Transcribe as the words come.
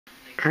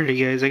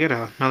Alrighty guys, I got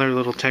another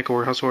little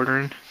Tacklewarehouse order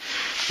in.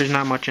 There's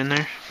not much in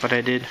there, but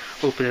I did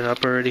open it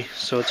up already,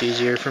 so it's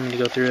easier for me to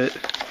go through it.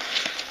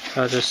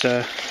 I'll just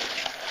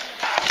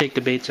take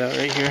the baits out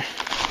right here.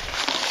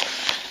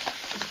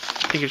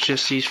 I think it's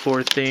just these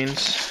 4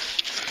 things.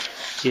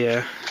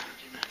 Yeah.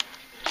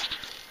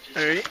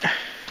 Alright.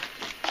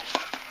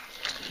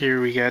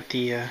 Here we got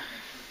the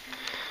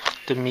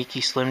Mickey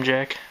Slim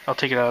Jack. I'll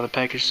take it out of the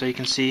package so you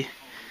can see.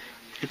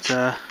 It's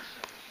a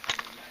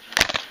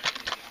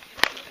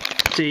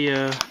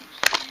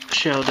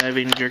shallow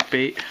diving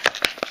jerkbait.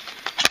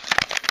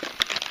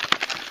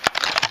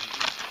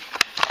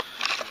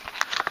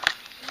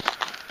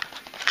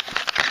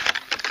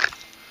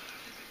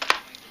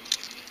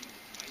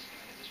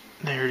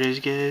 There it is,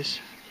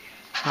 guys.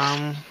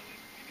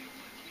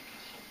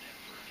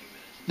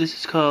 This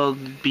is called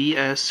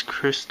BS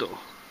Crystal,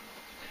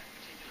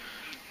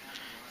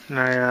 and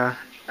I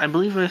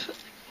believe I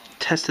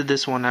tested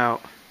this one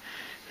out,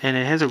 and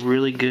it has a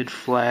really good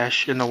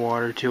flash in the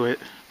water to it.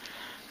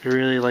 I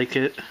really like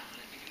it.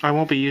 I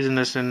won't be using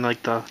this in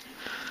like the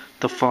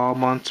fall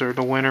months or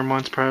the winter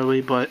months probably,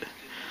 but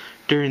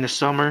during the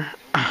summer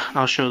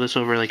I'll show this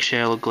over like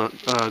shallow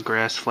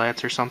grass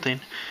flats or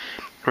something,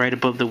 right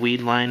above the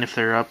weed line if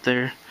they're up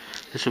there.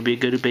 This will be a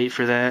good bait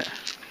for that.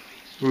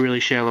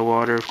 Really shallow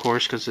water, of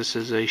course, because this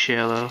is a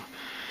shallow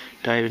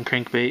diving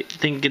crankbait. I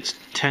think it gets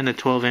 10 to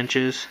 12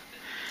 inches,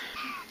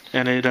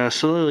 and it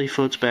slowly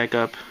floats back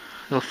up.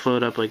 It'll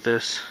float up like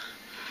this.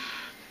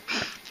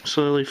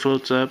 Slowly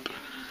floats up.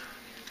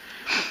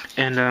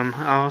 And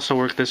I'll also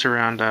work this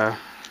around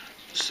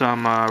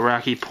some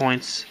rocky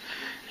points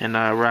and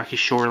rocky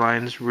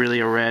shorelines, really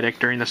erratic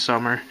during the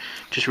summer.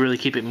 Just really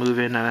keep it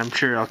moving, and I'm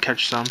sure I'll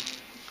catch some.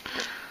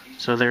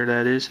 So there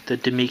that is,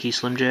 the Mickey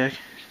Slim Jack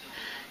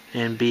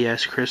and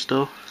BS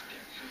Crystal.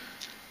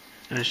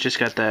 And it's just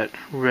got that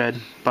red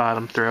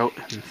bottom throat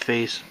and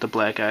face, the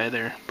black eye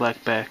there,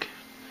 black back.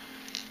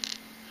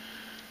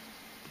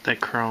 That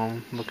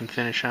chrome looking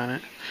finish on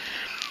it.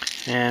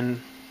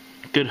 And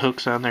good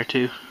hooks on there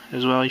too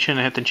as well. You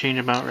shouldn't have to change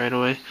them out right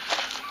away.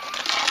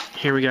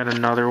 Here we got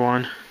another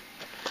one.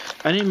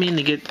 I didn't mean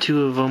to get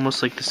 2 of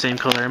almost like the same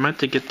color. I meant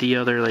to get the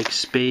other like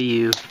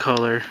Spayu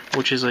color,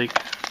 which is like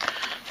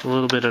a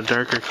little bit of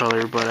darker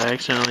color, but I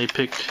accidentally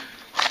picked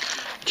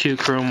 2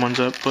 chrome ones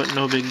up, but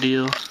no big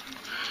deal.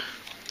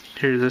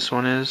 Here this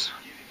one is.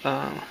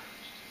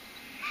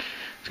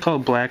 It's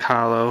called Black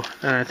Hollow,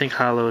 and I think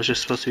hollow is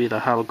just supposed to be the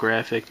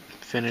holographic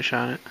finish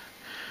on it.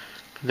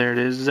 There it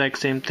is, exact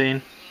same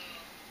thing,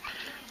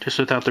 just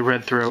without the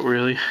red throat,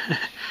 really.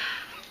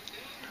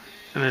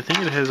 And I think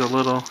it has a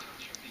little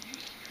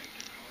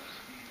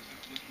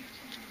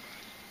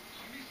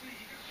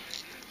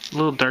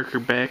darker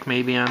back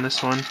maybe on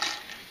this one.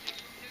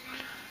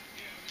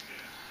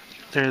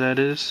 There that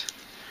is.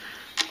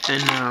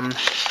 And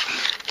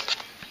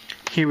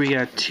here we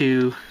got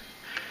 2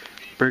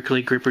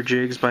 Berkeley Gripper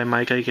Jigs by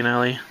Mike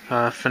Iaconelli,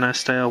 finesse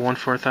style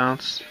 1/4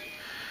 ounce.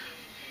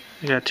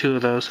 I got 2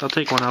 of those. I'll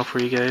take one out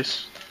for you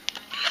guys.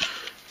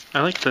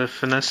 I like the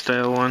finesse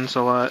style ones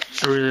a lot.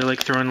 I really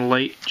like throwing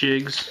light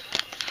jigs.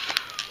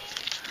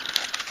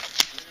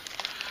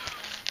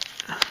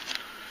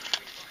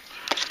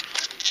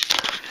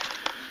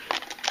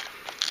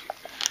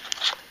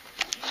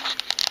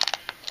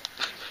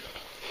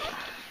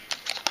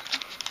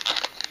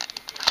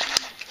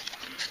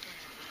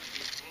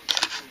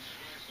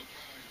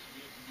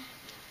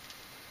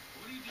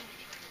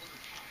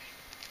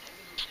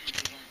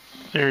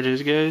 There it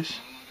is, guys.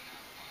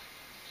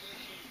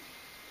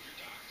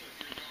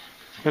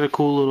 Got a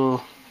cool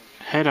little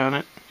head on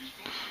it.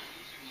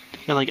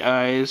 Got like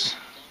eyes.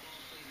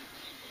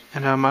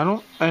 And I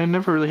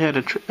never really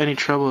had any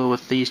trouble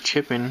with these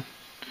chipping.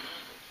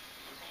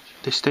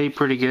 They stay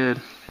pretty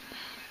good.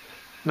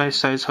 Nice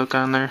size hook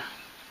on there.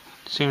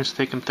 Seems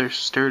thick and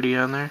sturdy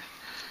on there.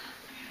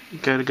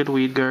 Got a good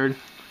weed guard.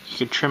 You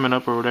can trim it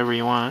up or whatever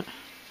you want.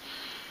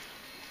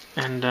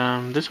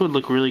 And this would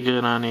look really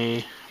good on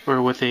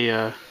with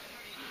a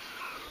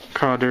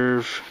craw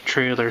d'oeuvre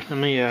trailer. Let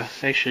me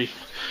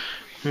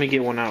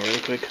get one out really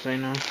quick, because I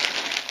know.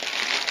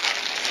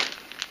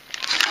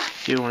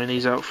 Get one of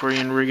these out for you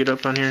and rig it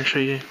up on here and show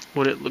you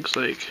what it looks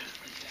like.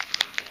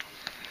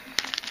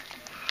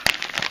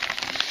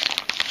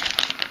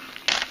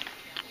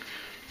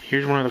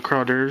 Here's one of the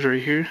craw d'oeuvres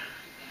right here.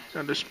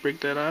 I'll just break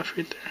that off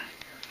right there.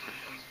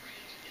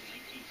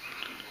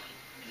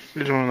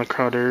 There's one of the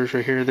craw d'oeuvres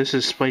right here. This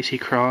is Spicy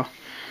Craw.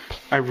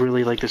 I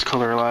really like this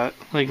color a lot.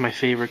 Like my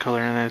favorite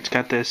color, and it's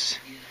got this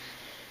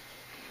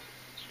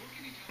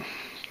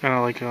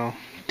like a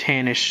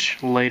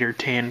tannish, lighter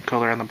tan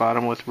color on the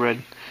bottom with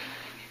red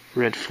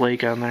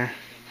flake on there.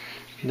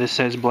 This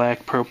has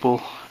black,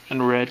 purple,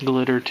 and red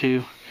glitter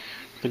too.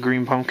 The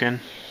green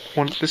pumpkin.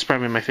 This is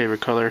probably my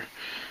favorite color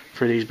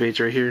for these baits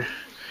right here.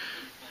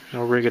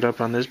 I'll rig it up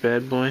on this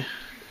bad boy.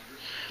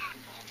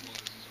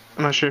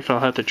 I'm not sure if I'll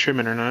have to trim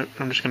it or not.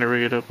 I'm just gonna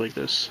rig it up like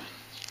this,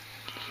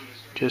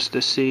 just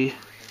to see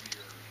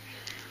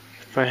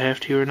if I have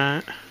to or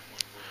not.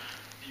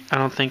 I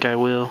don't think I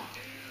will.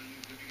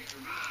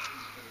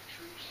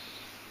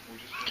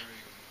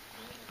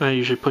 I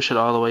usually push it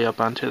all the way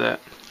up onto that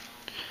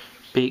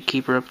bait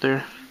keeper up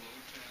there.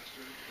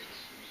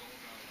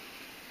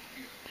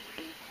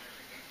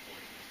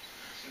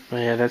 But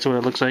yeah, that's what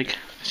it looks like.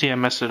 See, I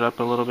messed it up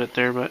a little bit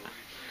there, but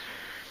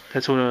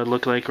that's what it would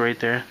look like right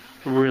there.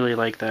 Really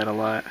like that a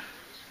lot.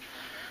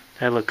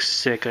 That looks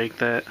sick like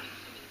that.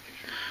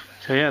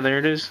 So yeah, there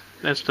it is.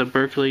 That's the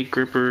Berkeley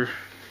Gripper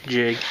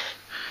Jig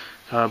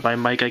by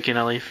Mike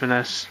Iaconelli,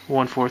 Finesse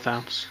 1/4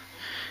 ounce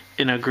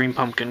in a green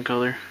pumpkin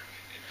color.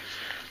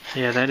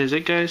 Yeah, that is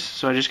it, guys.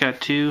 So I just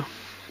got 2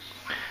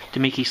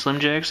 Demiki Slim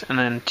Jags and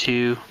then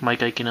 2 Mike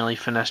Iaconelli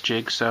Finesse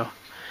jigs. So,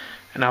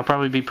 and I'll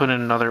probably be putting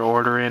another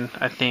order in,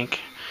 I think,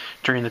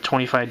 during the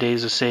 25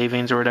 days of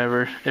savings or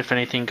whatever, if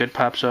anything good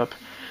pops up.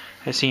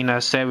 I seen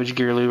Savage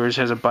Gear Lures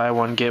has a buy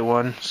one get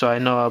one, so I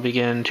know I'll be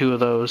getting 2 of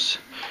those.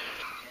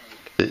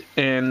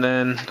 And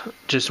then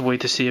just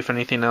wait to see if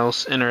anything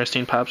else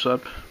interesting pops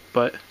up.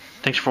 But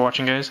thanks for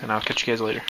watching, guys, and I'll catch you guys later.